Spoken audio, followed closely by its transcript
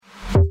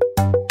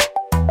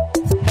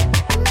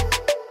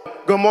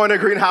Good morning,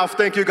 Greenhouse.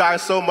 Thank you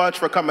guys so much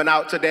for coming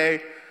out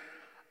today.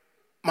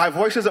 My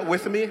voice isn't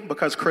with me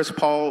because Chris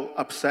Paul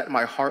upset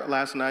my heart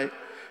last night,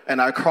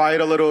 and I cried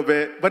a little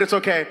bit, but it's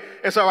okay.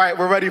 It's all right.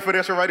 We're ready for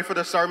this. We're ready for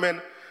the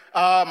sermon.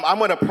 I'm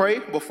going to pray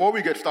before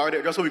we get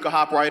started, just so we can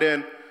hop right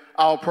in.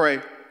 I'll pray.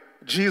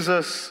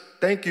 Jesus,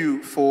 thank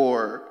you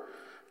for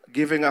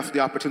giving us the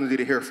opportunity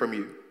to hear from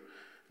you.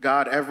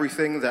 God,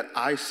 everything that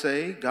I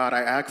say, God,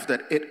 I ask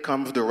that it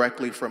comes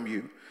directly from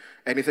you.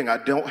 Anything I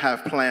don't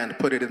have planned,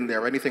 put it in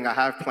there. Anything I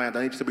have planned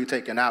that needs to be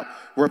taken out,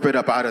 rip it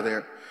up out of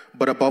there.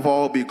 But above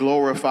all, be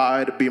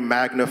glorified, be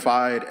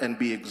magnified, and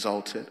be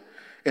exalted.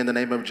 In the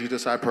name of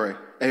Jesus, I pray.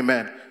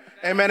 Amen.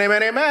 Amen,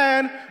 amen,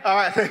 amen. All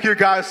right, thank you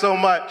guys so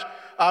much.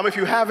 If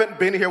you haven't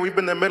been here, we've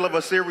been in the middle of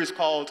a series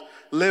called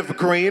Live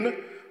Green,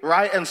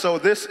 right? And so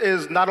this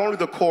is not only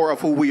the core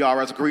of who we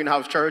are as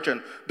Greenhouse Church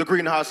and the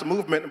Greenhouse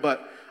movement,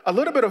 but a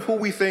little bit of who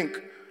we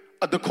think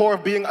the core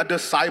of being a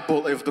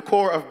disciple is, the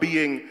core of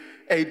being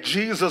a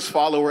Jesus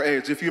follower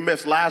is. If you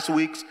missed last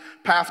week's,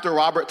 Pastor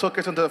Robert took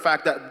us into the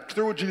fact that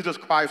through Jesus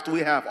Christ,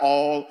 we have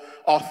all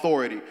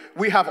authority.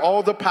 We have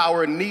all the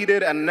power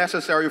needed and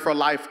necessary for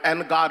life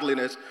and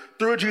godliness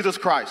through Jesus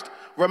Christ.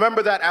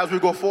 Remember that as we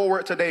go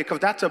forward today, because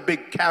that's a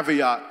big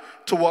caveat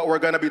to what we're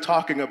going to be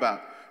talking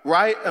about,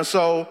 right? And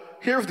so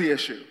here's the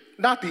issue.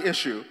 Not the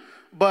issue,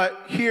 but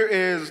here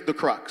is the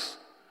crux.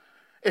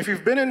 If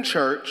you've been in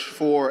church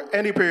for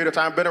any period of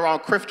time, been around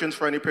Christians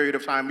for any period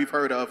of time, you've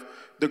heard of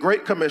the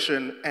Great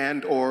Commission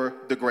and or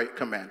the Great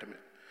Commandment.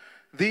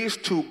 These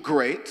two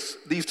great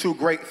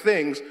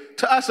things,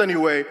 to us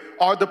anyway,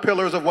 are the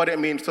pillars of what it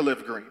means to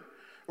live green,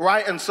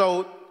 right? And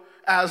so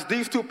as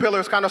these two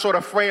pillars kind of sort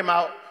of frame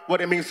out what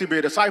it means to be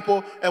a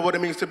disciple and what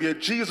it means to be a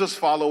Jesus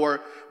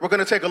follower, we're going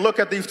to take a look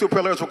at these two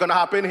pillars. We're going to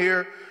hop in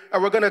here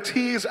and we're going to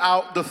tease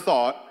out the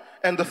thought.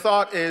 And the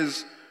thought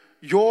is,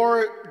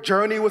 your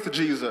journey with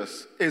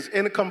Jesus is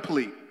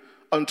incomplete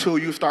until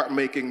you start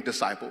making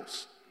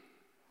disciples.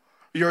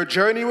 Your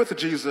journey with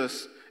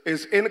Jesus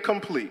is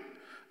incomplete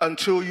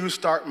until you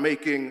start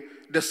making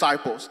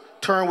disciples.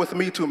 Turn with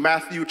me to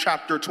Matthew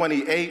chapter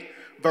 28,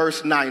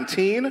 verse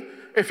 19.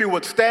 If you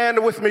would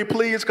stand with me,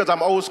 please, because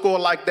I'm old school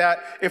like that,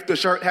 if the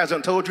shirt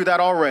hasn't told you that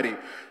already.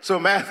 So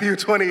Matthew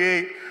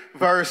 28,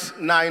 verse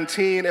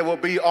 19, it will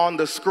be on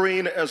the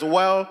screen as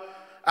well.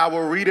 I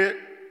will read it.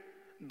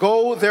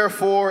 Go,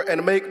 therefore,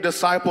 and make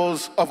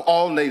disciples of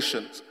all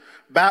nations,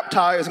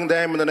 baptizing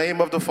them in the name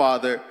of the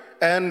Father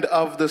and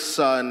of the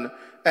Son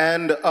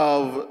and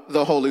of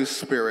the Holy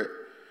Spirit,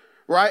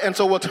 right? And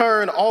so we'll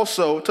turn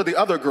also to the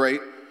other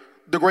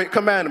the Great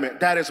Commandment.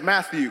 That is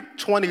Matthew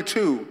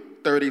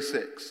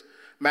 22:36.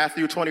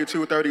 Matthew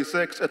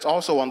 22:36, it's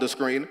also on the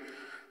screen.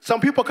 Some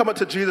people come up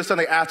to Jesus and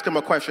they ask him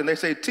a question. They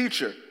say,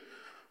 "Teacher,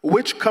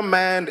 which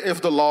command is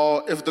the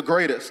law is the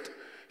greatest?"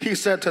 He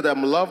said to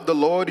them, "Love the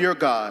Lord your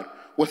God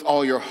with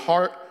all your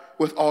heart,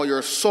 with all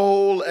your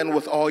soul, and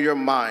with all your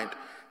mind.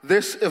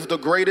 This is the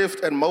greatest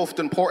and most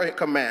important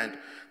command.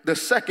 The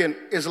second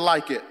is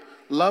like it.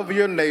 Love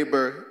your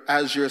neighbor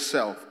as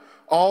yourself.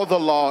 All the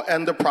law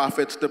and the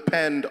prophets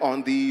depend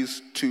on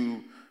these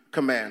two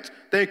commands."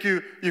 Thank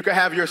you. You can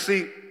have your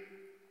seat.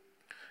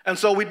 And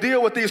so we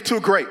deal with these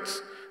two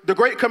greats, the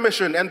Great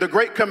Commission and the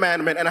Great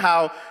Commandment, and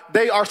how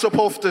they are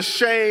supposed to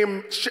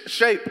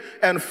shape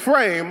and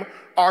frame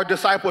our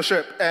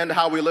discipleship and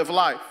how we live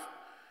life.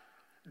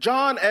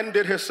 John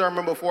ended his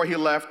sermon before he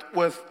left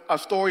with a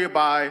story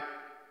by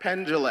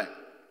Penn Jillette.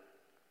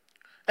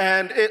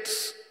 And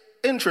it's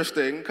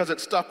interesting because it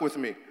stuck with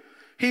me.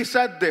 He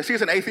said this.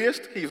 He's an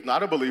atheist. He's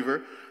not a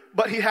believer,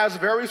 but he has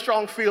very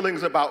strong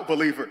feelings about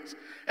believers.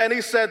 And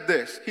he said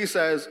this. He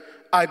says,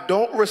 "I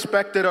don't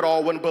respect it at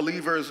all when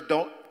believers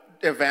don't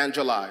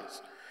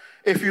evangelize.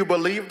 If you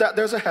believe that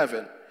there's a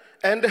heaven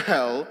and a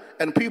hell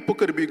and people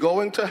could be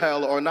going to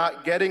hell or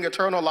not getting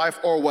eternal life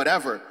or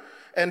whatever,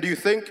 and do you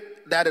think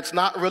that it's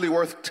not really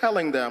worth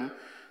telling them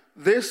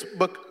this,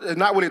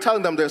 not really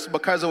telling them this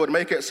because it would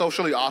make it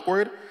socially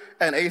awkward,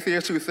 and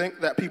atheists who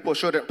think that people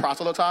shouldn't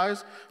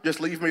proselytize, just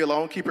leave me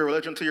alone, keep your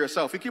religion to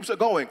yourself." He keeps it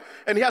going,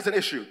 and he has an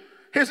issue.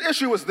 His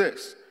issue is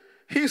this.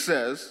 He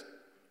says,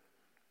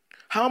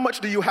 how much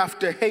do you have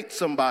to hate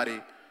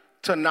somebody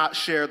to not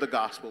share the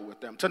gospel with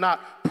them, to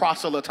not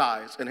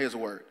proselytize, in his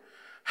word?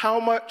 How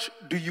much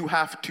do you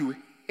have to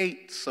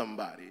hate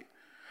somebody?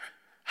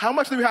 How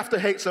much do you have to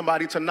hate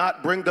somebody to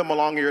not bring them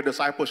along in your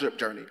discipleship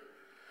journey?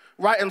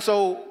 Right, and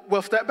so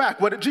we'll step back.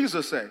 What did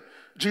Jesus say?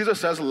 Jesus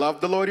says, love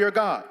the Lord your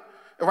God.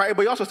 Right,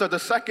 but he also said the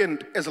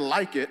second is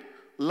like it.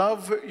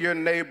 Love your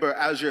neighbor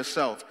as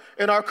yourself.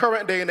 In our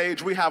current day and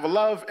age, we have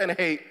love and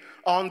hate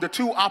on the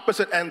two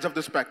opposite ends of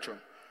the spectrum.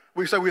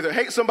 We say we either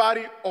hate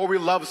somebody or we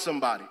love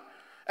somebody.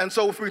 And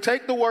so if we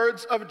take the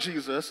words of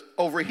Jesus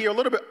over here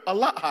a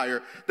lot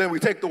higher than we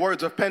take the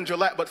words of Penn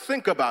Jillette, but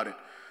think about it.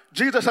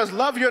 Jesus says,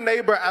 love your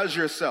neighbor as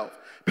yourself.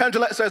 Penn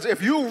Jillette says,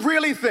 if you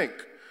really think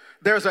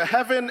there's a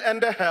heaven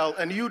and a hell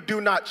and you do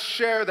not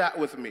share that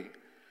with me,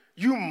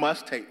 you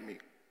must hate me.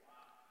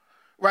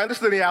 right? This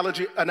is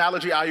the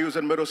analogy I use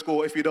in middle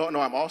school. If you don't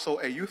know, I'm also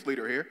a youth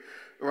leader here,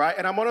 right?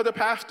 And I'm one of the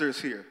pastors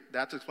here.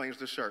 That explains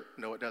the shirt.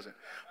 No, it doesn't.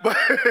 But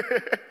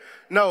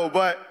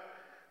but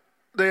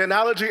the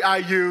analogy I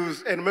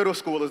use in middle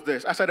school is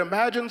this. I said,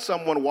 imagine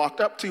someone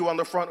walked up to you on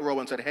the front row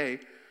and said, hey,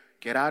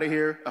 get out of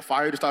here. A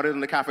fire just started in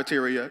the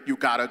cafeteria. You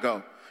gotta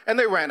go. And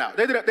they ran out.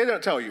 They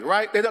didn't tell you,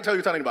 right? They didn't tell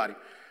you to tell anybody.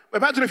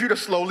 Imagine if you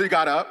just slowly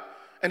got up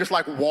and just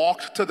like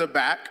walked to the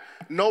back,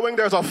 knowing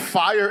there's a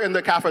fire in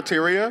the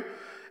cafeteria,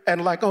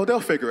 and like, oh, they'll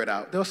figure it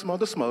out. They'll smell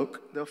the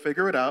smoke. They'll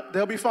figure it out.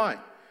 They'll be fine.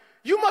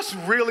 You must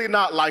really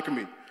not like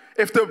me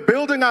if the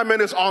building I'm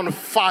in is on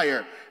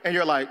fire and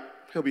you're like,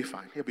 he'll be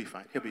fine. He'll be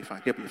fine. He'll be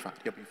fine. He'll be fine.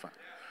 He'll be fine.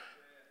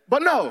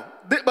 But no,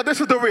 but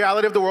this is the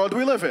reality of the world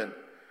we live in.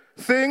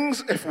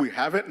 Things, if we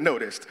haven't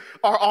noticed,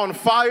 are on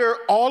fire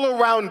all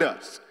around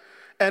us.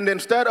 And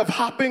instead of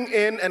hopping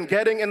in and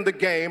getting in the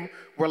game,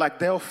 we're like,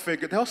 they'll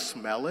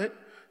smell it.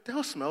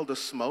 They'll smell the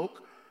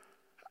smoke.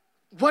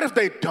 What if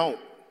they don't?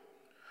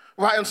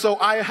 Right, and so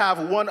I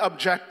have one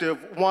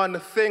objective, one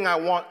thing I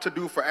want to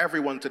do for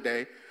everyone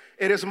today.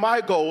 It is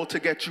my goal to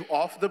get you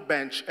off the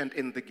bench and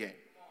in the game.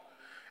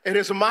 It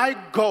is my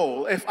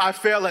goal, if I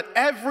fail at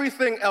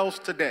everything else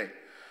today,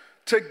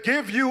 to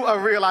give you a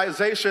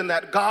realization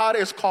that God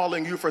is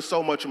calling you for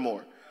so much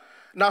more.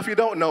 Now, if you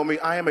don't know me,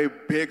 I am a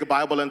big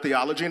Bible and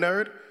theology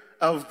nerd,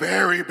 a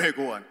very big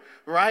one,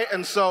 right?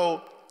 And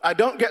so I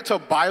don't get to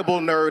Bible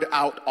nerd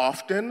out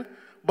often,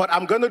 but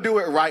I'm going to do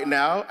it right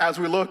now as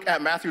we look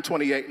at Matthew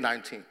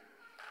 28:19.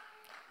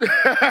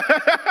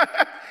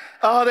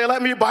 Oh, they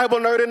let me Bible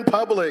nerd in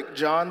public,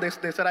 John. They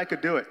said I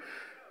could do it.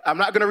 I'm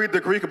not going to read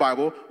the Greek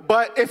Bible,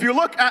 but if you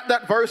look at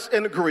that verse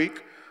in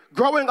Greek,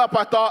 growing up,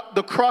 I thought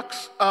the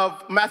crux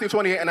of Matthew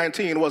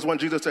 28:19 was when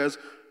Jesus says,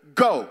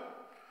 go.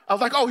 I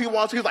was like, oh,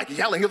 he's like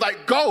yelling. He's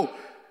like, go.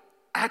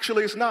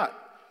 Actually, it's not.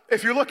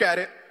 If you look at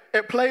it,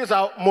 it plays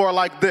out more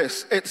like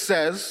this. It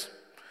says,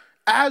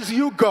 as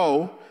you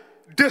go,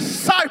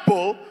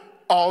 disciple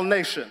all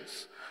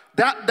nations.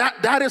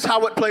 That is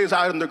how it plays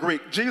out in the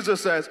Greek.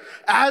 Jesus says,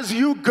 as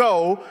you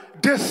go,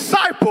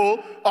 disciple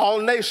all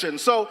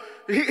nations. So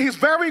he's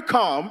very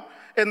calm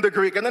in the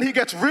Greek, and then he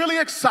gets really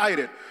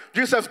excited.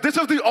 Jesus says, this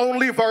is the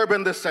only verb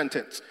in this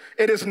sentence.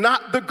 It is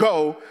not the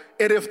go,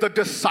 it is the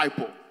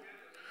disciple.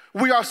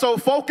 We are so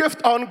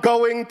focused on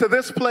going to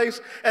this place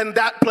and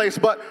that place,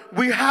 but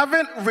we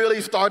haven't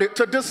really started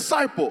to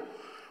disciple.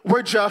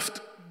 We're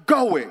just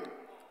going,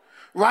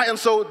 right? And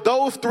so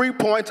those 3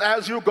 points,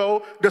 as you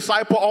go,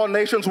 disciple all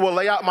nations, will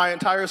lay out my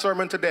entire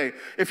sermon today.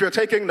 If you're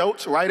taking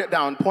notes, write it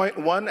down. Point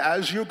 1,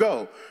 as you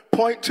go.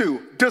 Point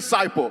 2,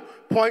 disciple.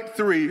 Point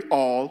 3,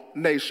 all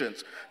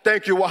nations.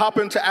 Thank you. We'll hop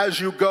into as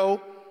you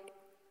go.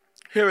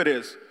 Here it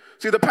is.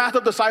 See, the path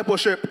of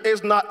discipleship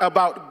is not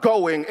about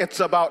going, it's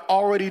about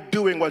already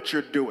doing what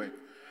you're doing.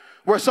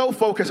 We're so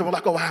focused and we're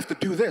like, oh, I have to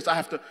do this. I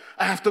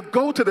have to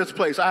go to this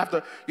place. I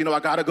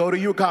got to go to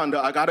Uganda.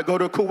 I got to go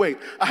to Kuwait.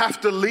 I have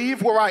to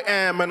leave where I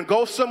am and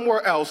go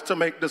somewhere else to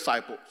make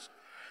disciples.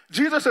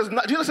 Jesus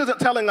isn't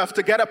telling us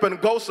to get up and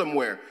go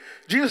somewhere.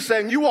 Jesus is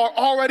saying you are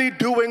already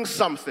doing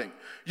something.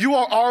 You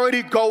are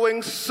already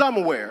going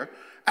somewhere.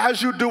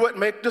 As you do it,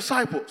 make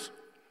disciples.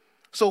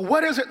 So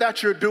what is it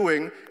that you're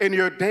doing in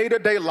your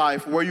day-to-day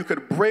life where you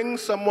could bring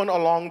someone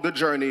along the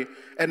journey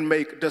and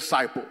make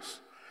disciples?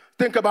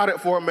 Think about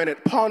it for a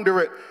minute. Ponder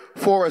it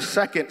for a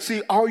second.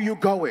 See, are you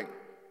going?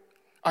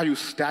 Are you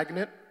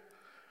stagnant?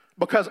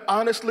 Because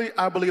honestly,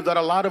 I believe that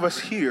a lot of us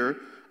here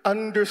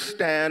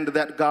understand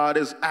that God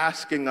is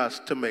asking us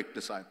to make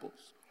disciples.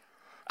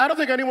 I don't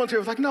think anyone's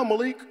here is like, no,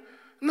 Malik,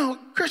 no,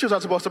 Christians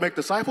aren't supposed to make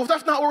disciples.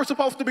 That's not what we're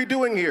supposed to be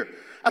doing here.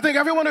 I think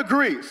everyone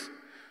agrees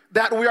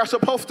that we are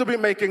supposed to be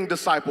making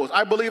disciples.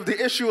 I believe the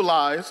issue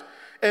lies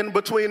in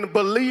between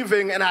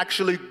believing and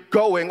actually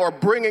going or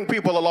bringing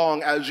people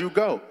along as you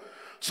go.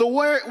 So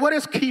what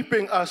is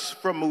keeping us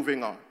from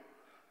moving on?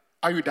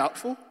 Are you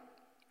doubtful?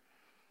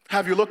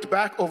 Have you looked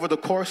back over the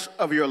course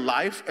of your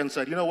life and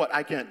said, you know what,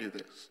 I can't do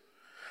this.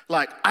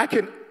 Like,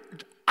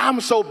 I'm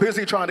so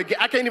busy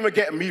I can't even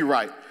get me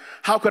right.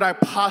 How could I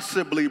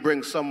possibly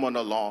bring someone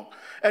along?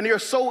 And you're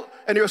so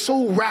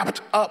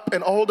wrapped up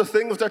in all the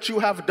things that you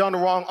have done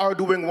wrong, are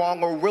doing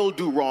wrong, or will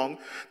do wrong,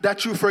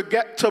 that you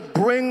forget to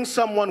bring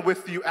someone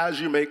with you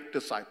as you make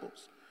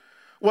disciples.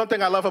 One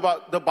thing I love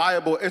about the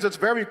Bible is it's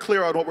very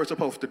clear on what we're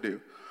supposed to do.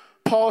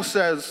 Paul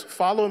says,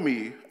 follow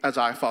me as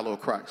I follow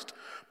Christ.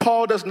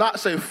 Paul does not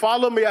say,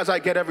 follow me as I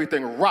get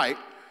everything right.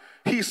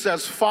 He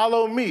says,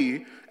 follow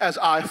me as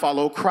I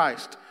follow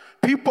Christ.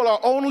 People are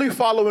only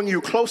following you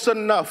close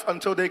enough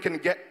until they can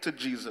get to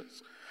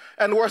Jesus.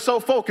 And we're so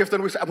focused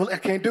and we say, well, I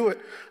can't do it.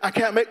 I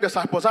can't make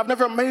disciples. I've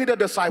never made a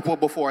disciple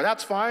before.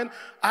 That's fine.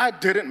 I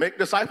didn't make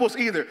disciples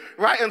either,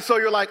 right? And so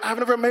you're like, I've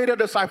never made a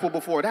disciple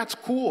before. That's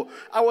cool.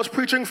 I was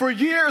preaching for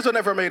years and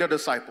never made a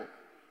disciple.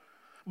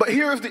 But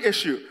here's the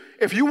issue.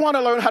 If you want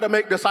to learn how to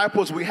make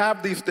disciples, we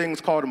have these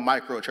things called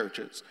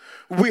microchurches.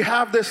 We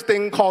have this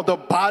thing called the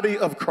body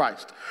of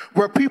Christ,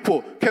 where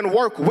people can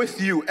work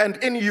with you and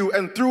in you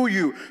and through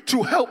you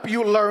to help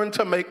you learn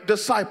to make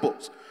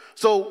disciples.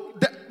 So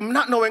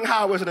not knowing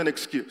how isn't an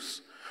excuse,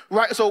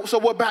 right? So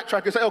we'll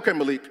backtrack and say, okay,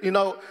 Malik,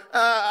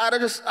 I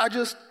just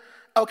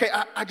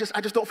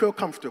don't feel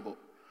comfortable.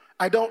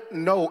 I don't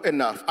know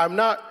enough. I'm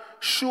not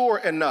sure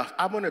enough.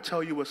 I'm going to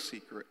tell you a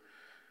secret.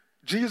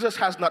 Jesus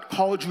has not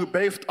called you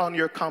based on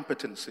your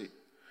competency.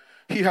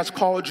 He has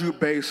called you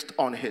based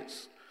on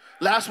his.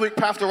 Last week,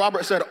 Pastor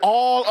Robert said,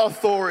 all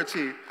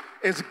authority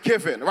is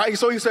given, right?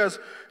 So he says,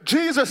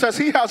 Jesus says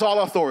he has all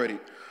authority.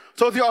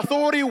 So the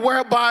authority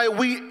whereby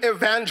we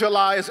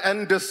evangelize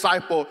and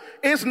disciple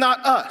is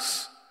not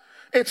us.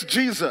 It's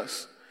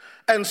Jesus.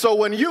 And so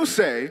when you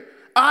say,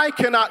 I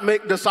cannot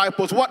make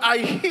disciples, what I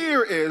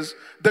hear is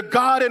the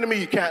God in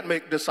me can't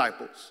make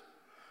disciples.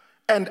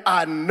 And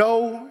I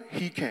know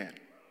he can.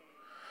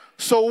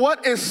 So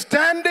what is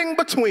standing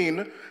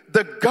between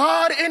the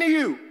God in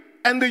you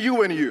and the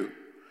you in you?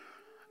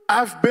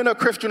 I've been a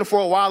Christian for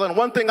a while, and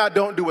one thing I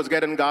don't do is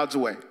get in God's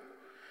way.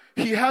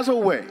 He has a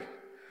way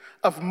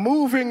of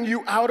moving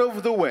you out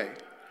of the way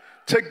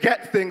to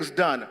get things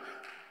done.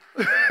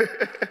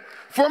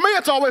 For me,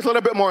 it's always a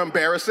little bit more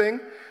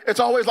embarrassing. It's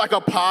always like a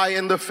pie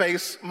in the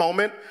face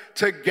moment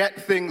to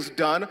get things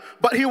done,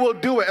 but he will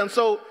do it. And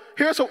so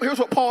here's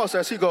what Paul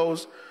says. He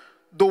goes,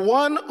 the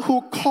one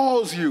who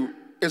calls you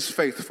is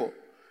faithful,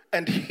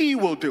 and he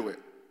will do it.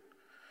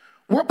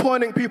 We're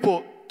pointing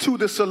people to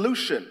the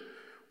solution.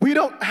 We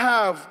don't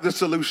have the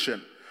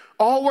solution.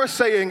 All we're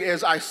saying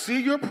is, I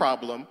see your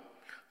problem.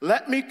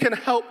 Let me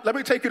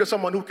take you to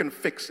someone who can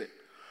fix it.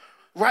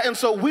 Right? And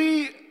so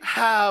we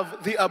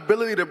have the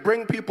ability to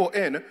bring people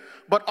in,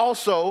 but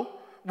also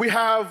we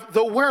have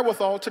the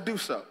wherewithal to do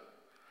so.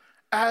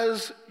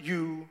 As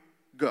you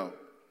go.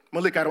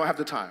 Malik, I don't have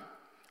the time.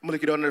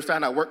 Malik, you don't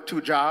understand. I work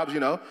 2 jobs,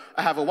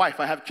 I have a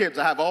wife, I have kids,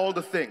 I have all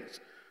the things.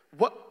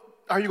 What,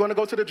 are you going to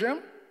go to the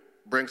gym?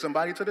 Bring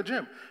somebody to the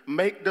gym.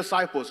 Make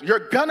disciples.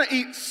 You're going to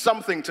eat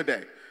something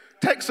today.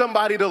 Take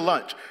somebody to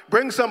lunch.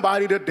 Bring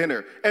somebody to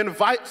dinner.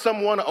 Invite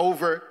someone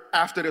over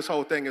after this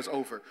whole thing is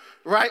over,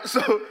 right?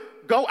 So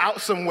go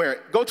out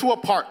somewhere. Go to a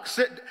park.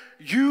 Sit.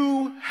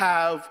 You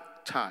have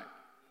time.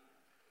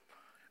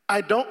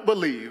 I don't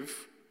believe,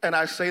 and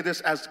I say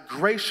this as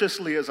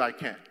graciously as I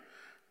can,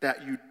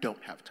 that you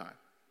don't have time.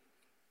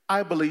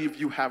 I believe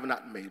you have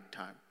not made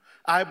time.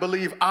 I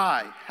believe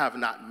I have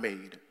not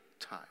made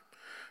time,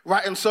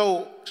 right? And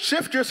so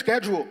shift your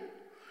schedule.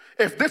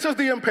 If this is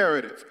the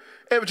imperative,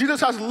 if Jesus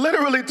has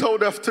literally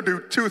told us to do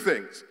 2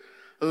 things,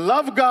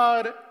 love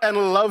God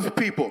and love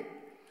people,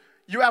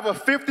 you have a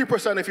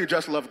 50% if you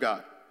just love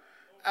God.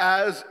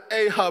 As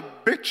a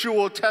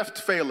habitual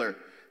test failer,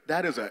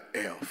 that is a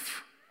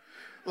F.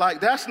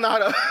 Like, that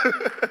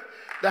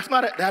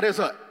is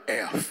a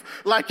F.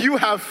 Like, you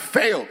have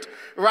failed,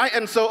 right?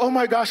 And so, oh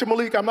my gosh,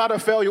 Malik, I'm not a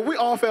failure. We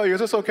all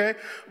failures, it's okay.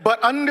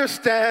 But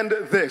understand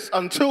this,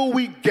 until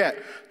we get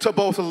to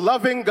both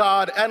loving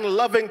God and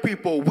loving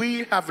people,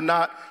 we have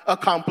not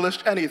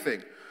accomplished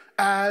anything.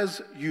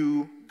 As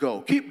you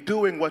go, keep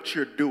doing what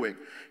you're doing.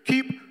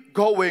 Keep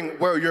going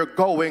where you're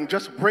going.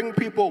 Just bring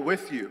people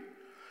with you.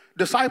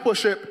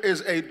 Discipleship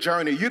is a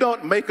journey. You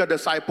don't make a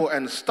disciple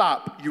and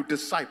stop, you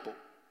disciple.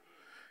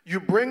 You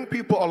bring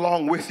people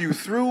along with you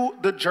through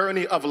the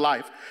journey of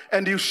life,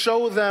 and you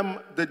show them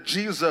the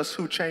Jesus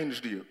who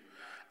changed you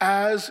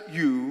as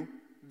you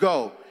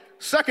go.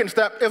 Second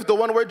step is the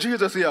one where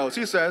Jesus yells.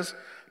 He says,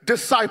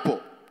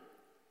 disciple.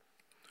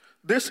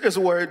 This is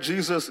where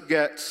Jesus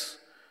gets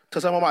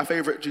to some of my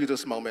favorite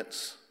Jesus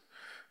moments,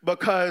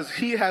 because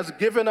he has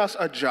given us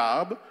a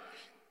job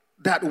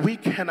that we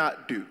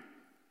cannot do.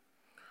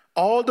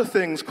 All the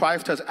things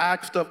Christ has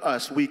asked of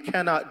us, we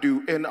cannot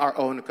do in our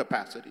own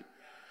capacity.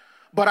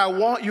 But I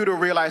want you to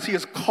realize he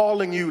is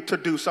calling you to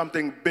do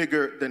something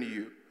bigger than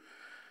you.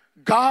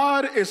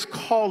 God is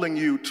calling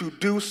you to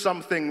do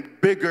something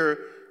bigger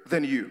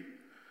than you.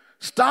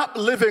 Stop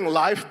living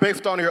life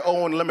based on your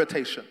own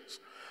limitations.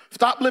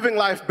 Stop living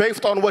life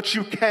based on what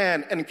you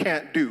can and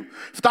can't do.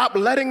 Stop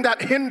letting that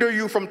hinder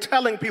you from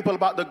telling people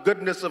about the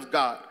goodness of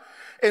God.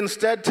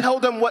 Instead, tell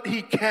them what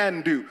he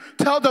can do.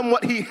 Tell them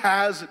what he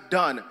has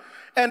done.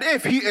 And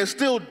if he is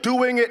still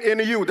doing it in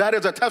you, that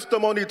is a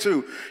testimony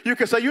too. You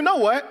can say, you know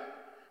what?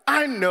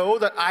 I know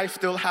that I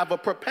still have a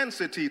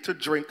propensity to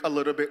drink a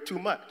little bit too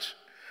much,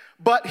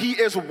 but he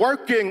is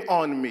working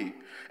on me.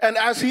 And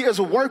as he is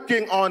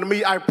working on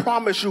me, I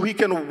promise you, he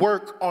can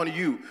work on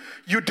you.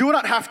 You do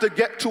not have to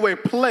get to a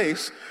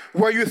place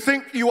where you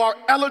think you are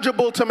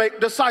eligible to make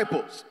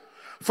disciples.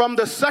 From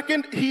the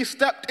second he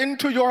stepped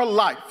into your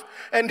life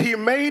and he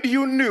made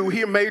you new,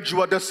 he made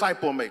you a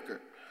disciple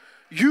maker.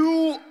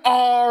 You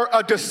are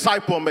a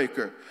disciple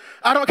maker.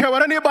 I don't care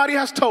what anybody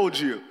has told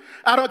you.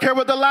 I don't care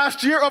what the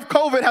last year of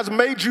COVID has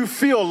made you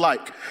feel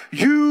like.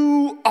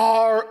 You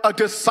are a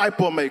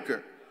disciple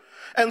maker.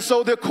 And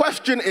so the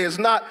question is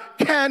not,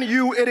 can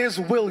you? It is,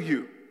 will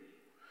you?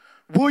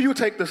 Will you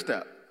take the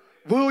step?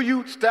 Will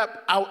you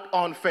step out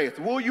on faith?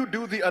 Will you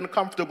do the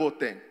uncomfortable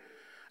thing?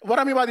 What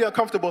I mean by the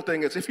uncomfortable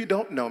thing is, if you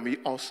don't know me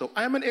also,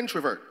 I am an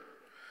introvert.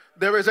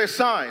 There is a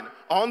sign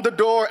on the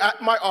door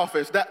at my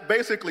office that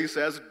basically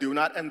says, do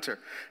not enter.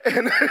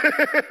 And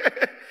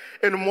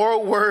in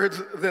more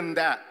words than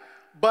that.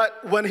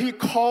 But when he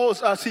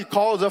calls us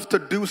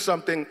to do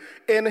something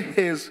in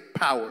his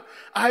power.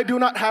 I do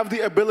not have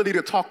the ability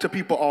to talk to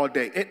people all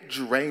day. It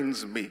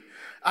drains me.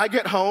 I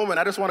get home and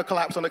I just want to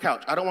collapse on the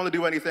couch. I don't want to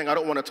do anything. I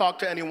don't want to talk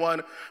to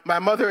anyone. My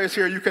mother is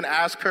here. You can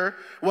ask her.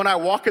 When I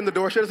walk in the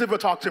door, she doesn't even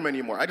talk to me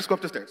anymore. I just go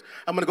up the stairs.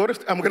 I'm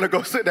going to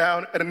go sit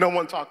down and no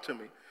one talk to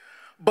me.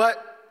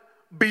 But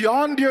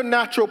beyond your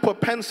natural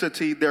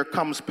propensity, there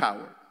comes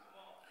power.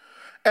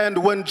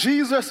 And when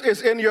Jesus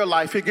is in your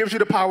life, he gives you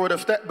the power to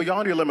step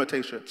beyond your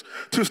limitations,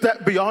 to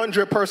step beyond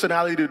your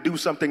personality, to do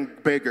something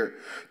bigger,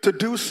 to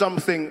do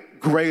something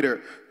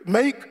greater.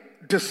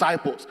 Make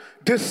disciples.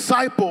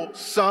 Disciple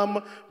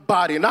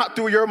somebody, not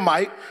through your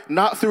might,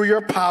 not through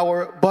your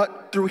power,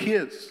 but through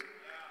his.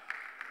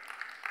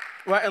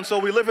 Right? And so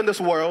we live in this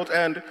world,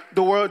 and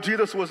the world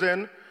Jesus was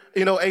in,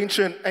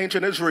 ancient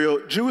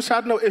Israel, Jews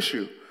had no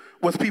issue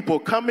with people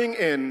coming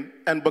in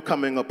and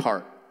becoming a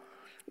part.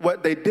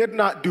 What they did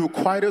not do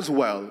quite as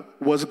well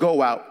was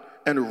go out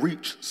and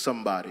reach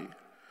somebody,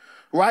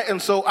 right?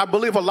 And so I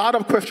believe a lot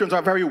of Christians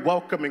are very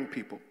welcoming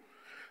people.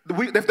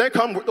 If they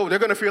come, they're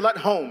going to feel at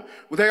home.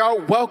 They are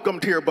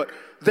welcomed here, but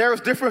there's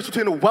a difference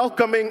between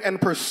welcoming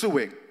and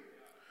pursuing.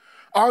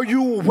 Are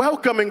you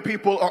welcoming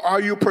people or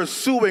are you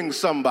pursuing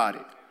somebody?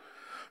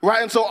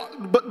 Right, and so,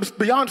 but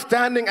beyond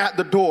standing at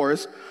the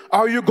doors,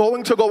 are you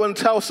going to go and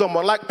tell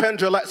someone, like Penn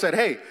Jillette said,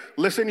 hey,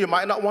 listen, you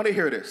might not want to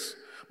hear this,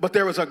 but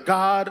there is a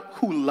God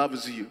who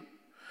loves you.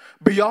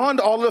 Beyond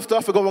all the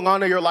stuff going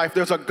on in your life,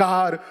 there's a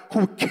God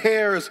who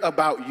cares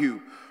about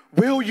you.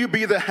 Will you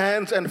be the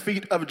hands and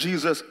feet of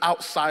Jesus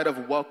outside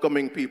of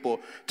welcoming people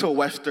to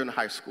Western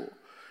High School?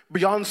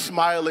 Beyond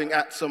smiling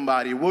at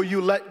somebody, will you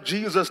let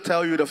Jesus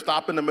tell you to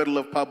stop in the middle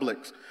of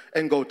Publix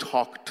and go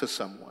talk to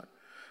someone?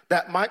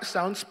 That might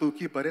sound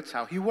spooky, but it's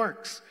how he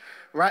works,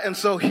 right? And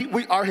so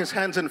we are his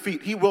hands and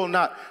feet. He will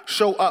not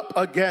show up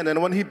again. And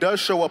when he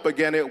does show up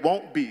again, it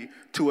won't be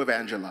to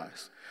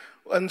evangelize.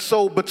 And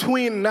so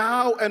between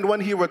now and when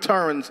he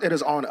returns, it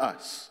is on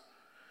us.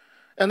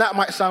 And that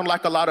might sound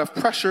like a lot of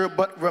pressure,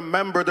 but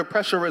remember, the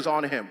pressure is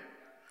on him.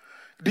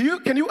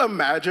 Can you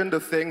imagine the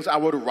things I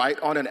would write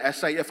on an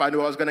essay if I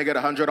knew I was going to get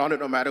 100 on it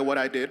no matter what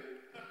I did?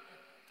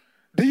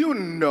 Do you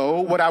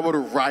know what I would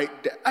write?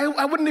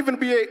 I wouldn't even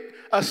be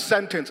a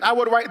sentence. I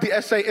would write the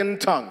essay in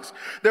tongues.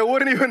 There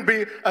wouldn't even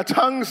be a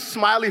tongue,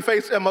 smiley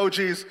face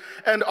emojis,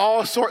 and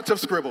all sorts of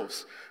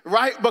scribbles,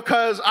 right?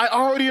 Because I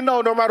already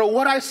know no matter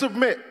what I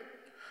submit,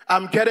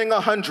 I'm getting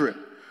 100.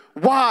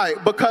 Why?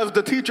 Because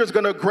the teacher's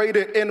going to grade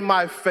it in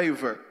my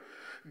favor.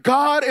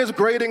 God is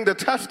grading the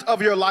test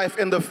of your life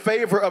in the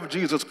favor of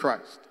Jesus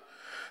Christ.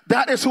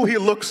 That is who he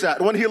looks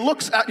at. When he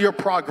looks at your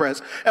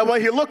progress and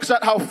when he looks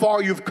at how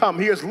far you've come,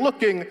 he is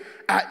looking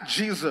at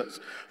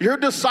Jesus. Your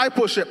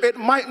discipleship, it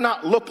might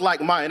not look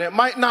like mine. It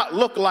might not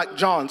look like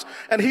John's.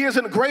 And he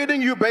isn't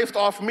grading you based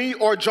off me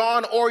or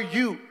John or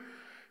you.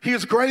 He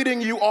is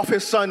grading you off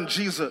his son,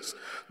 Jesus.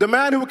 The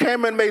man who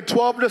came and made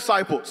 12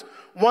 disciples.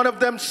 One of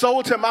them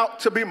sold him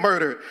out to be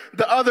murdered.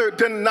 The other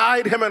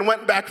denied him and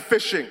went back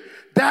fishing.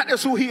 That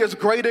is who he is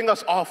grading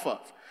us off of.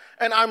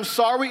 And I'm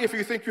sorry if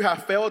you think you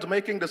have failed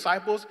making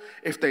disciples,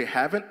 if they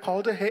haven't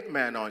called a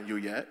hitman on you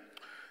yet.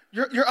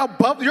 You're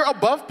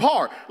above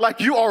par. Like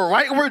you are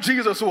right where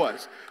Jesus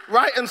was,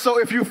 right? And so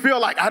if you feel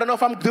like, I don't know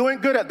if I'm doing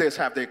good at this,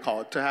 have they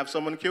called to have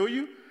someone kill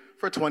you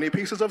for 20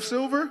 pieces of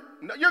silver?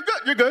 No,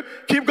 you're good.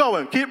 Keep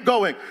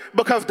going.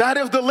 Because that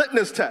is the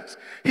litmus test.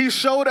 He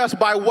showed us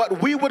by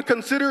what we would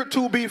consider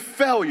to be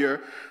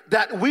failure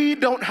that we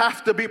don't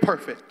have to be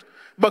perfect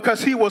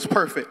because he was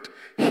perfect.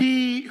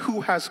 He who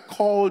has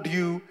called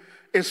you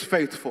is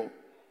faithful.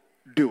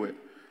 Do it.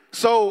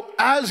 So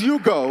as you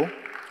go,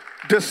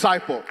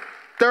 disciple.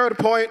 Third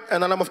point,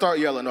 and then I'm going to start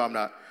yelling. No, I'm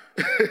not.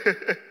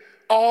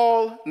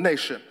 All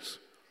nations.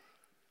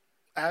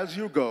 As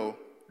you go,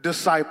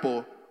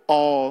 disciple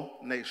all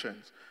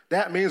nations.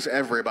 That means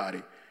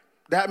everybody.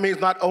 That means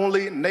not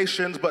only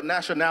nations, but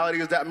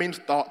nationalities. That means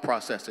thought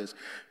processes.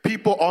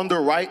 People on the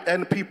right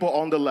and people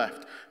on the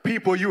left.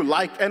 People you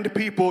like and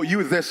people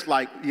you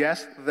dislike.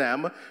 Yes,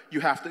 them. You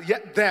have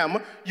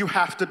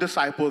to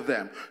disciple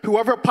them.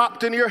 Whoever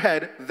popped in your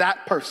head,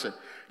 that person.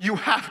 You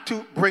have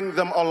to bring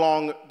them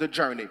along the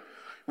journey.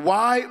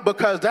 Why?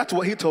 Because that's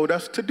what he told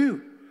us to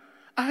do.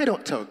 I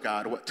don't tell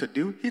God what to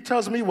do. He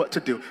tells me what to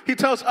do. He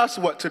tells us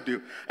what to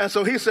do. And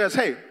so he says,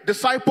 hey,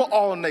 disciple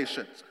all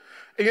nations.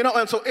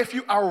 And so if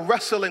you are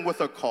wrestling with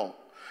a call,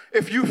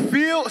 if you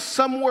feel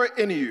somewhere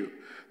in you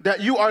that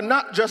you are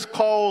not just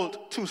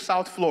called to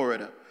South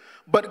Florida,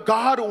 but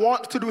God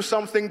wants to do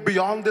something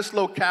beyond this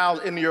locale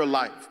in your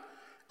life,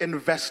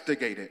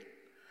 investigate it.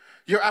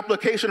 Your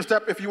application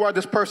step, if you are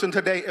this person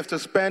today, is to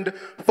spend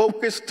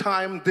focused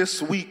time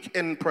this week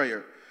in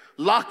prayer.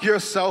 Lock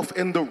yourself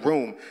in the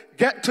room.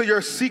 Get to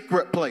your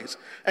secret place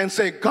and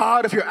say,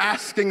 God, if you're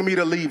asking me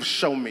to leave,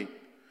 show me.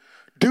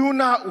 Do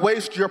not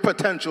waste your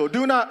potential.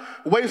 Do not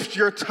waste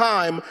your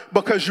time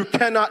because you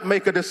cannot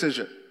make a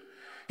decision.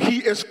 He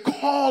is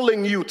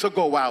calling you to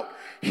go out.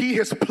 He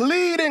is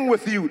pleading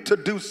with you to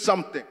do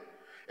something.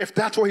 If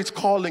that's where he's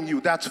calling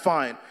you, that's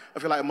fine.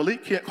 If you're like,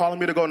 Malik can't call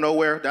me to go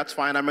nowhere, that's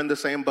fine. I'm in the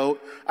same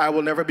boat. I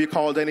will never be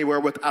called anywhere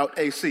without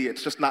AC.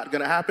 It's just not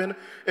going to happen.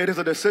 It is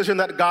a decision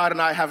that God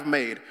and I have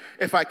made.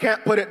 If I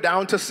can't put it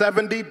down to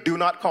 70, do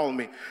not call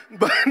me.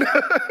 But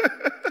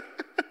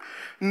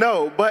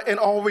no, but in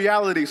all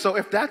reality, so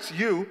if that's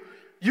you,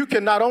 you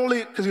can not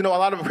only, because a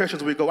lot of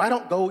Christians, we go, I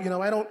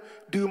don't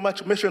do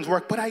much missions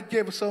work, but I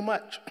give so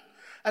much.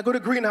 I go to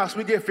Greenhouse,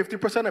 we give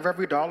 50% of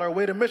every dollar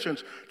away to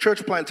missions,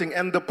 church planting,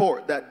 and the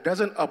poor. That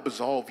doesn't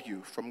absolve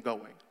you from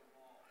going.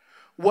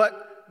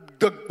 What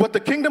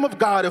the kingdom of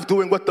God is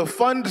doing, what the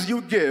funds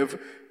you give,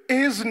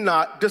 is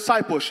not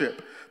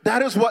discipleship.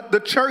 That is what the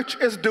church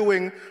is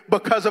doing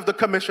because of the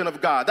commission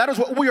of God. That is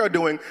what we are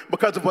doing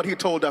because of what he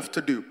told us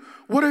to do.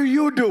 What are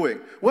you doing?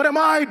 What am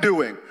I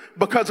doing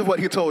because of what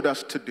he told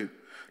us to do?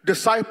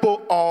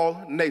 Disciple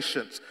all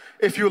nations.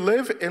 If you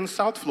live in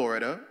South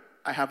Florida,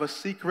 I have a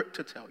secret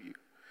to tell you.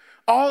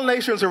 All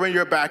nations are in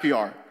your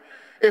backyard.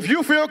 If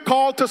you feel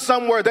called to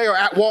somewhere, they are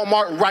at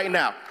Walmart right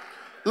now.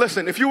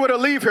 Listen, if you were to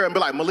leave here and be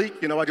like, Malik,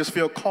 I just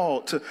feel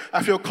called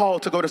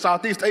to go to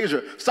Southeast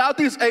Asia.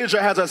 Southeast Asia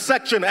has a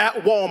section at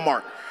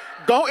Walmart.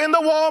 Go in the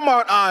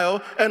Walmart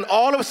aisle, and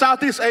all of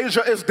Southeast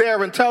Asia is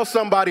there, and tell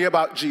somebody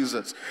about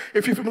Jesus.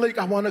 If you're from Malik,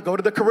 I want to go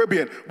to the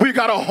Caribbean. We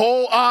got a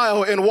whole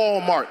aisle in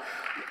Walmart.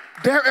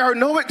 There are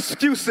no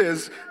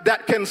excuses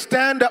that can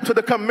stand up to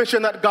the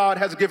commission that God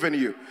has given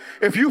you.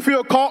 If you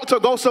feel called to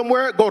go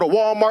somewhere, go to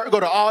Walmart,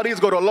 go to Aldi's,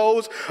 go to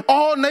Lowe's.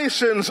 All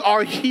nations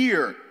are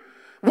here.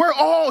 We're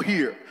all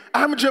here.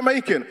 I'm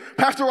Jamaican.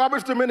 Pastor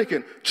Robert's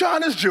Dominican.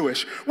 John is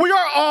Jewish. We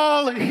are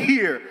all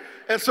here.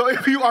 And so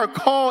if you are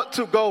called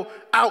to go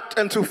out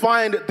and to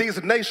find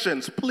these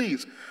nations,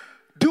 please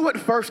do it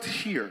first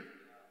here.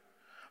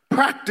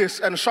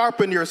 Practice and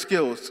sharpen your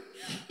skills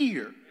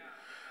here.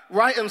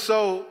 Right? And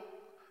so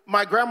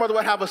my grandmother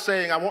would have a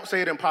saying, I won't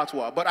say it in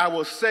patois, but I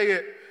will say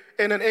it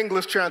in an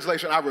English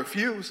translation. I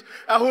refuse.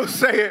 I will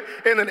say it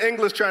in an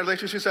English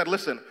translation. She said,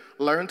 listen,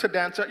 learn to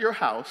dance at your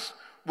house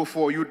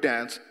before you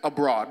dance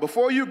abroad.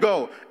 Before you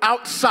go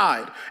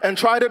outside and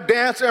try to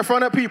dance in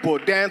front of people,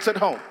 dance at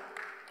home.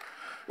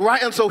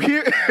 Right? And so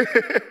here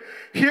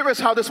is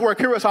how this works.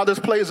 Here is how this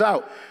plays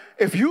out.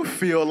 If you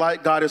feel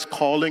like God is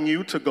calling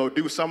you to go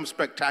do some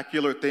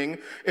spectacular thing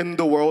in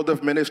the world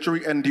of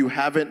ministry and you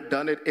haven't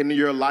done it in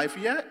your life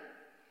yet,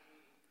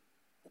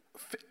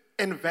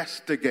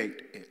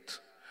 investigate it.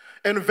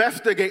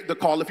 Investigate the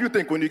call. If you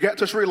think when you get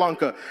to Sri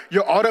Lanka,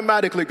 you're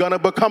automatically going to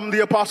become the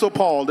Apostle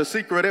Paul, the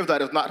secret is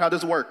that is not how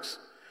this works.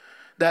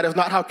 That is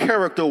not how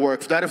character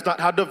works. That is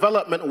not how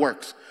development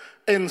works.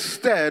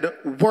 Instead,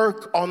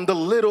 work on the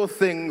little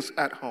things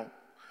at home.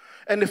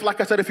 And if,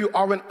 like I said, if you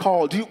aren't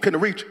called, you can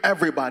reach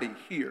everybody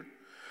here.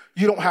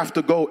 You don't have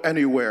to go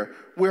anywhere.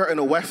 We're in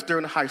a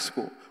Western high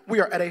school. We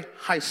are at a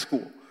high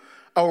school.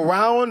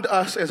 Around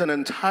us is an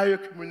entire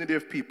community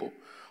of people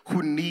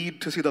who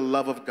need to see the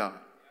love of God.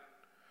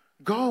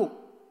 Go.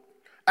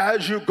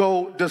 As you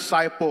go,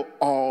 disciple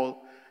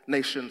all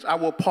nations. I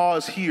will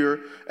pause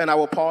here, and I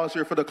will pause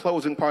here for the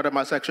closing part of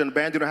my section.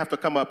 Band, you don't have to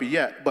come up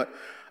yet, but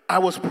I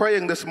was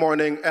praying this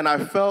morning, and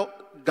I felt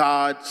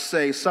God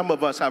say some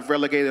of us have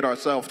relegated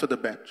ourselves to the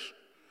bench.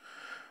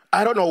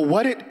 I don't know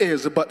what it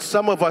is, but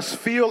some of us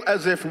feel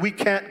as if we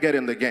can't get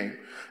in the game.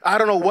 I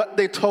don't know what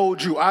they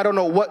told you. I don't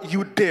know what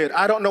you did.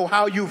 I don't know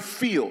how you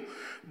feel,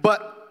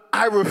 but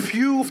I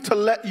refuse to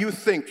let you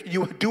think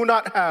you do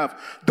not have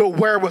the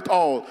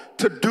wherewithal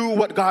to do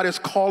what God is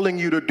calling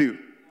you to do.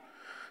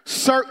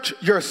 Search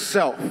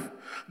yourself.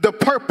 The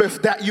purpose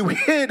that you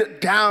hid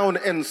down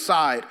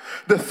inside,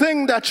 the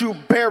thing that you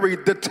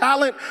buried, the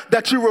talent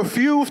that you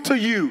refuse to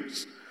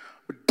use,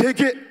 dig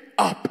it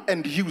up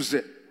and use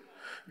it.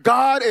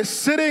 God is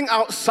sitting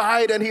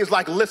outside and he's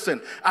like,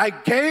 listen, I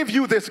gave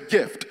you this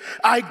gift.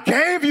 I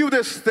gave you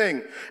this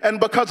thing. And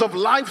because of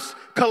life's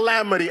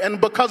calamity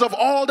and because of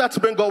all that's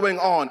been going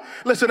on,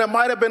 listen, it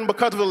might have been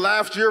because of the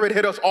last year it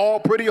hit us all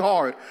pretty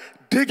hard.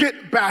 Dig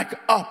it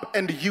back up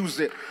and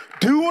use it.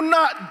 Do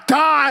not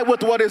die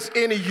with what is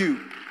in you.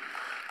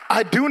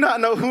 I do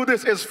not know who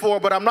this is for,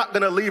 but I'm not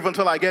going to leave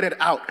until I get it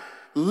out.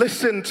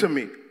 Listen to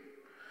me.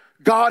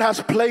 God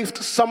has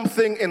placed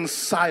something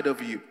inside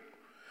of you.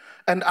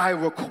 And I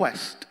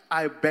request,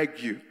 I beg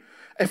you,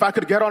 if I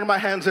could get on my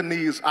hands and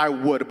knees, I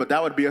would, but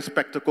that would be a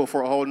spectacle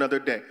for a whole nother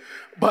day.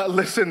 But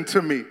listen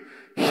to me.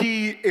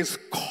 He is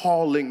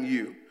calling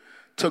you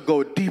to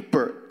go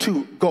deeper,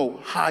 to go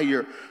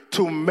higher,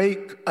 to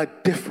make a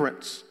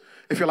difference.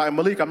 If you're like,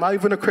 Malik, I'm not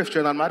even a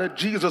Christian, I'm not a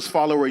Jesus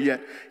follower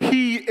yet.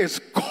 He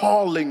is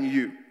calling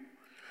you.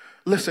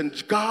 Listen,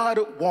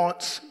 God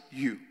wants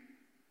you.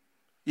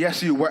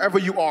 Yes, you, wherever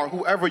you are,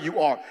 whoever you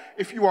are.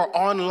 If you are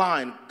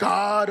online,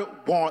 God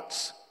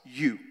wants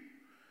you.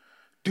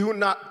 Do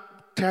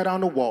not tear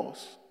down the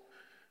walls.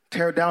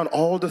 Tear down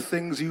all the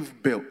things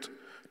you've built.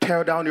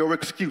 Tear down your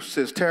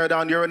excuses. Tear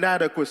down your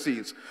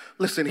inadequacies.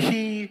 Listen,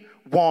 he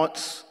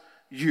wants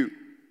you.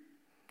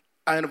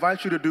 I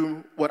invite you to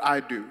do what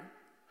I do.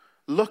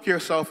 Look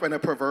yourself in a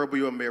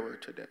proverbial mirror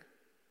today.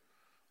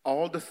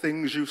 All the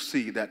things you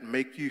see that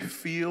make you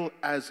feel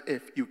as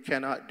if you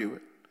cannot do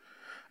it,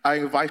 I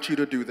invite you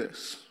to do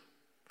this.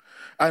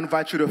 I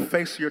invite you to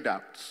face your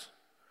doubts.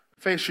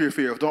 Face your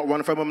fears. Don't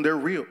run from them. They're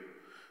real.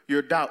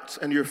 Your doubts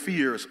and your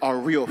fears are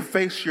real.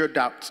 Face your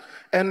doubts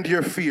and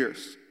your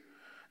fears,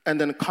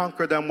 and then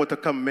conquer them with a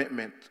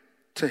commitment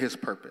to his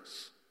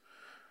purpose.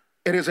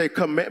 It is a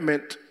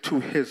commitment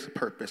to his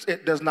purpose.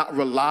 It does not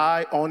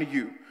rely on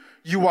you.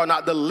 You are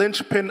not the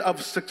linchpin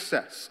of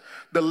success.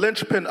 The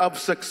linchpin of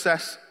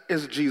success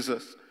is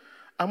Jesus.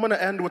 I'm going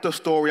to end with a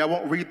story. I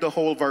won't read the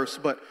whole verse,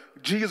 but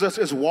Jesus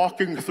is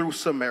walking through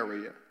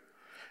Samaria,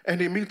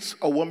 and he meets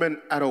a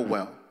woman at a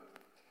well.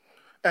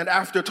 And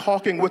after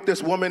talking with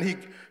this woman,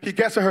 he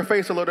gets in her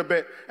face a little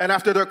bit, and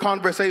after their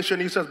conversation,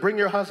 he says, bring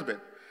your husband.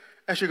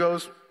 And she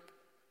goes,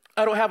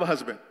 I don't have a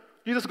husband.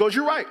 Jesus goes,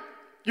 you're right.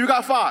 You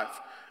got 5.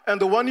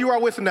 And the one you are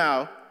with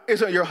now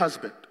isn't your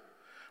husband.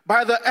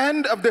 By the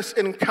end of this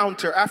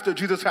encounter, after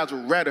Jesus has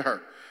read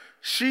her,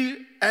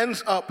 she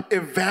ends up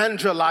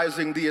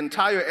evangelizing the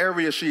entire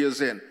area she is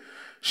in.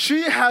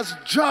 She has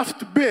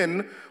just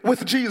been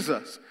with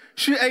Jesus.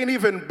 She ain't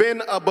even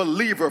been a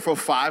believer for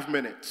 5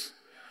 minutes.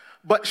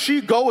 But she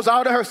goes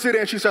out of her city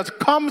and she says,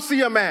 come see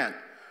a man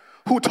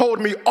who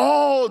told me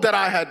all that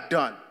I had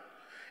done.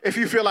 If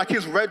you feel like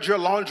he's read your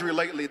laundry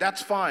lately,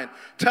 that's fine.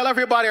 Tell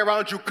everybody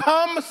around you,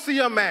 come see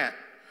a man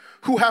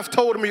who has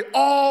told me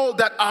all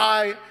that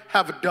I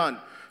have done.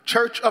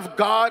 Church of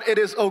God, it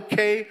is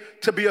okay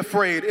to be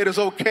afraid. It is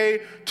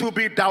okay to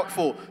be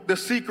doubtful. The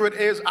secret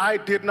is I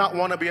did not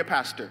want to be a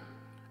pastor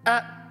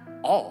at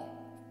all.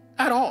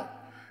 At all.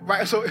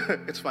 Right? So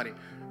it's funny.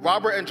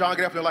 Robert and John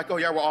get up and they're like, oh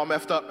yeah, we're all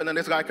messed up. And then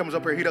this guy comes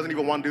up here, he doesn't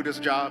even want to do this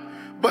job.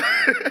 But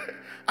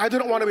I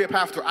didn't want to be a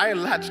pastor. I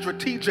had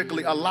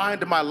strategically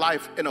aligned my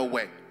life in a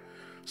way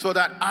so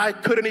that I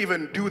couldn't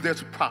even do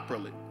this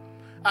properly.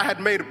 I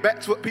had made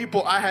bets with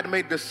people. I had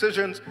made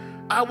decisions.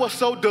 I was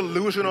so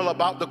delusional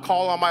about the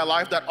call on my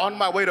life that on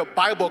my way to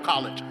Bible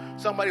college,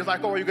 somebody's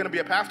like, oh, are you going to be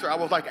a pastor? I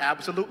was like,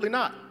 absolutely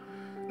not.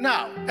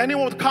 Now,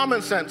 anyone with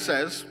common sense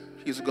says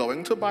he's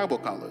going to Bible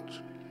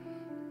college.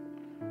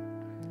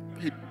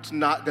 He's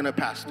not going to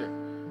pastor.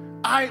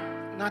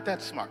 Not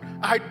that smart.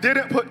 I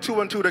didn't put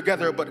 2 and 2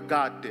 together, but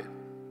God did.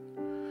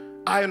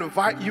 I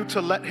invite you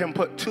to let him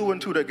put 2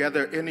 and 2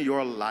 together in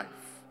your life.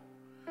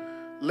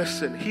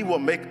 Listen, he will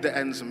make the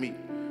ends meet.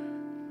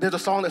 There's a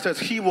song that says,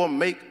 he will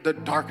make the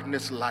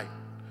darkness light.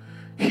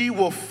 He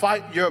will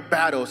fight your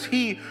battles.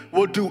 He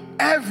will do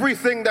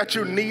everything that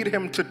you need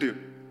him to do.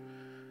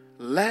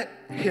 Let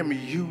him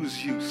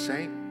use you,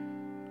 saint.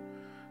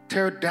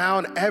 Tear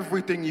down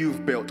everything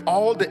you've built,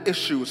 all the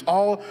issues,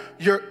 all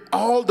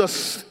the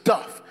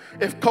stuff.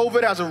 If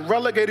COVID has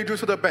relegated you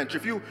to the bench,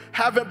 if you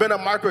haven't been a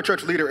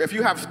microchurch leader, if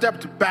you have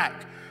stepped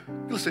back,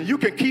 listen, you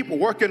can keep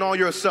working on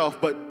yourself,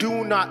 but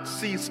do not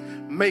cease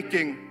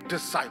making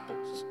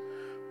disciples.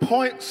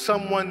 Point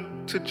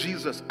someone to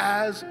Jesus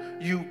as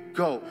you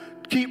go.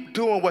 Keep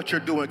doing what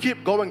you're doing.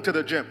 Keep going to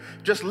the gym.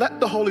 Just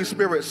let the Holy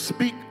Spirit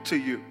speak to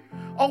you.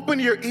 Open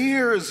your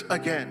ears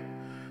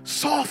again.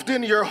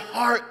 Soften your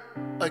heart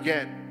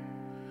again.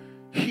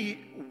 He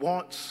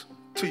wants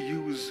to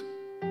use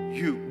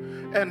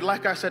you. And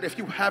like I said, if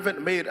you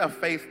haven't made a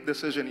faith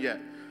decision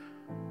yet,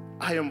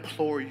 I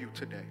implore you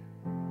today,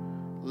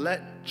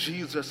 let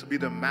Jesus be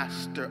the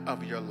master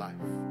of your life.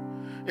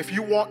 If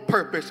you want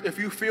purpose, if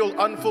you feel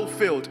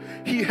unfulfilled,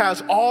 he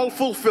has all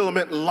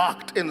fulfillment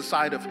locked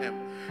inside of him.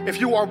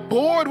 If you are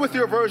bored with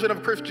your version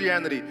of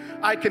Christianity,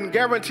 I can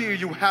guarantee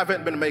you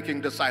haven't been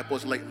making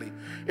disciples lately.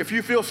 If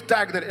you feel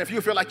stagnant, if you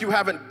feel like you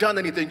haven't done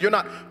anything, you're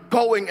not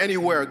going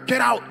anywhere,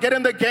 get out, get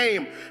in the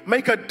game,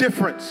 make a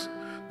difference.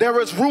 There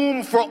is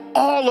room for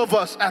all of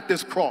us at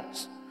this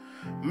cross.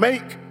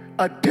 Make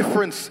a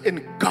difference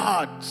in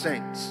God,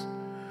 saints.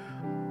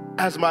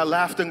 As my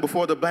last thing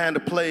before the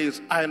band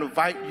plays, I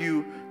invite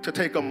you to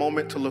take a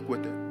moment to look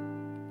with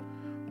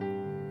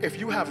it. If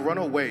you have run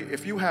away,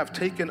 if you have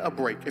taken a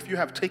break, if you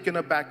have taken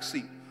a back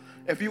seat,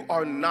 if you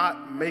are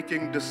not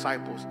making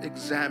disciples,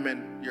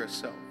 examine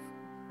yourself.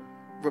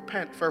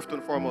 Repent first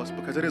and foremost,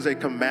 because it is a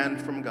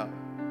command from God.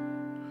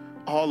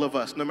 All of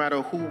us, no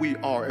matter who we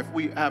are, if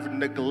we have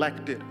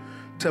neglected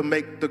to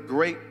make the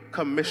Great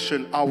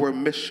Commission our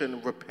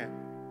mission, repent.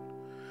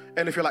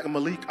 And if you're like,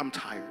 Malik, I'm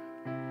tired.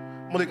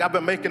 Malik, I've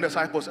been making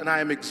disciples and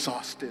I am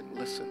exhausted.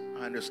 Listen,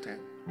 I understand.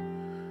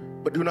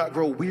 But do not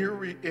grow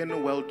weary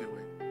in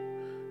well-doing.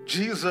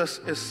 Jesus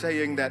is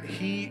saying that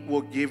he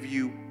will give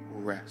you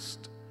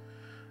rest.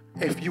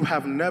 If you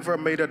have never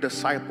made a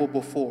disciple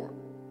before,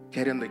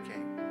 get in the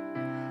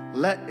game.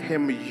 Let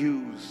him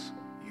use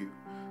you.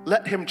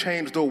 Let him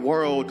change the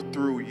world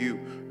through you.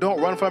 Don't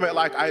run from it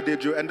like I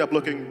did. You end up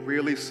looking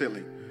really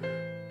silly.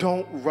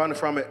 Don't run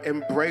from it.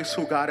 Embrace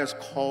who God has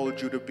called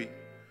you to be.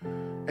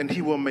 And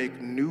he will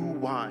make new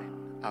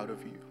wine out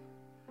of you.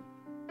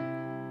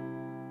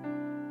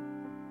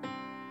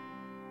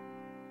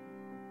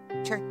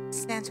 Church,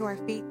 stand to our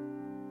feet.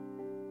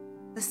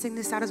 Let's sing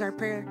this out as our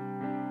prayer.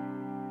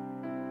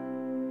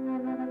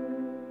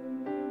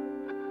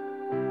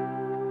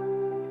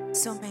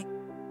 So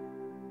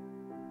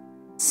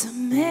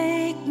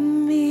make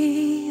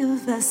me a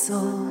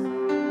vessel,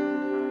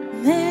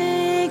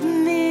 make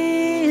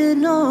me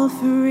an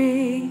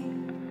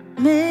offering,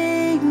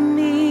 make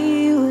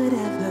me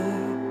whatever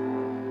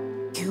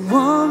you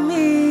want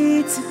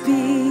me to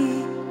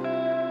be.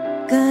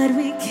 God,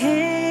 we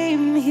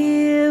came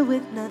here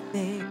with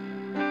nothing,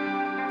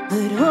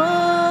 but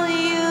all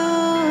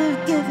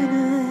you've given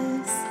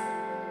us.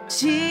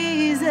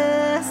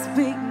 Jesus,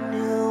 bring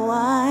new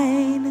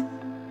wine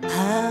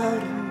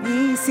out of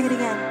me. Sing it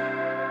again.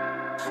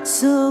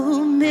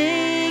 So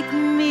make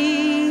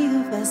me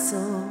a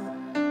vessel,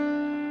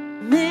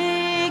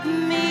 make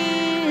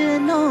me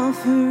an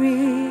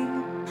offering,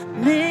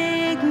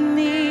 make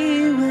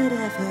me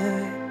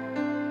whatever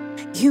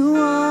you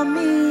want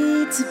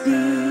me to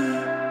be.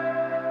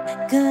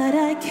 God,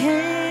 I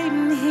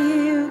came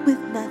here with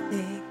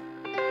nothing,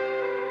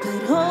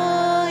 but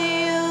all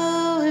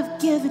you have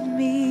given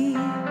me.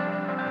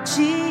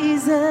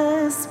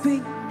 Jesus,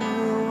 bring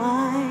new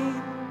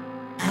wine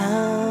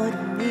out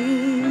of me.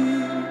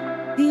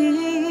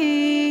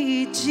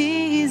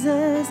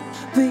 Jesus,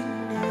 bring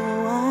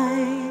new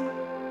wine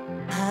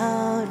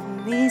out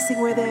of me. Sing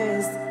where there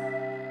is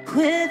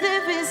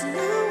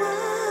new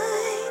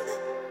wine,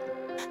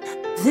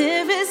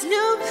 there is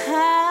new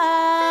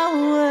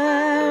power,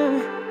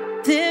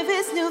 there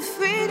is new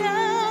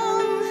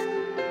freedom,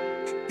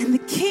 and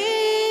the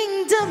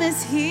kingdom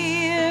is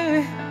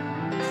here.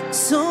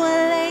 So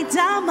I lay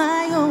down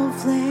my own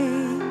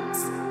flames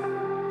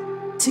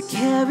to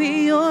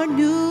carry your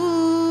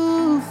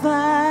new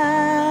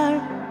fire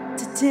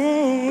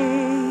today.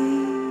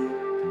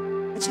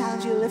 I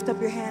challenge you to lift up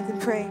your hands and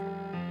pray.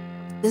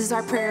 This is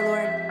our prayer,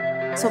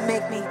 Lord. So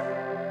make me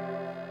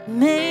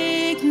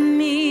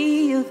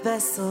a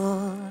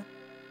vessel,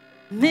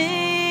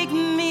 make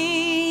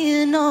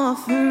me an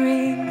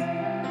offering,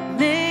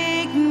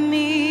 make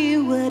me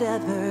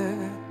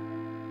whatever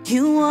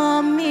you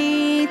want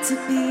me to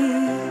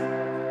be.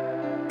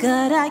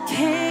 God, I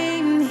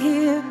came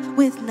here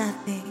with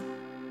nothing,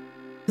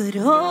 but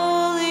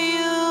all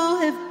you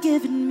have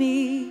given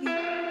me.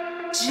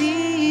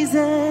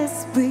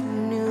 Jesus,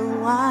 bring new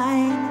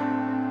wine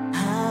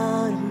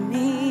out of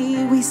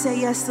me. We say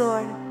yes,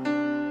 Lord.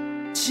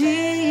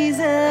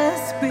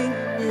 Jesus, bring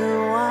new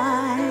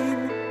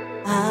wine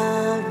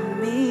out of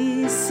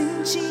me.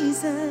 Sing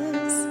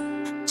Jesus,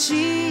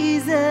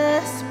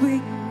 Jesus,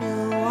 bring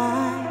new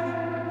wine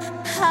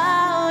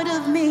out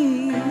of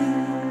me.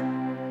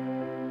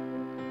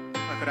 If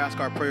I could ask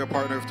our prayer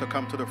partners to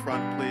come to the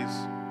front,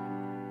 please.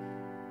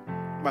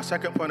 My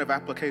second point of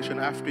application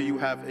after you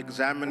have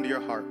examined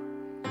your heart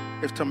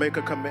is to make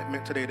a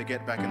commitment today to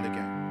get back in the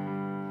game.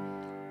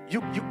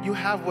 You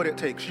have what it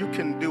takes. You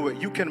can do it.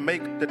 You can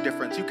make the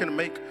difference. You can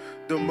make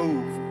the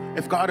move.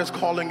 If God is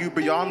calling you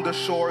beyond the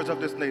shores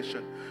of this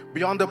nation,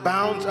 beyond the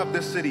bounds of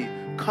this city,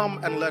 come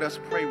and let us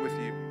pray with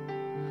you.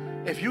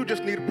 If you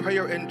just need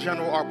prayer in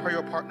general, our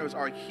prayer partners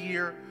are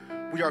here.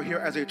 We are here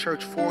as a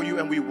church for you,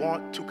 and we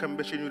want to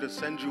commission you to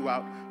send you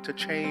out to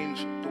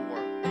change the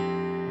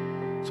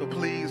world. So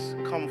please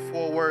come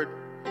forward.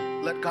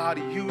 Let God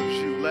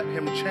use you. Let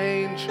him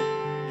change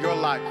your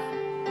life.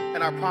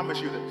 And I promise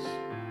you this,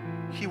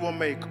 he will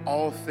make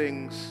all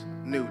things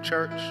new.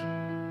 Church,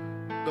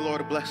 the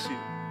Lord bless you.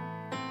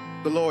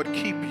 The Lord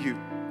keep you.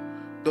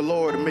 The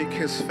Lord make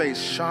his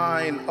face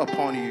shine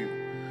upon you.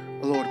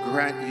 The Lord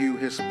grant you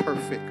his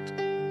perfect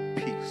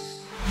peace.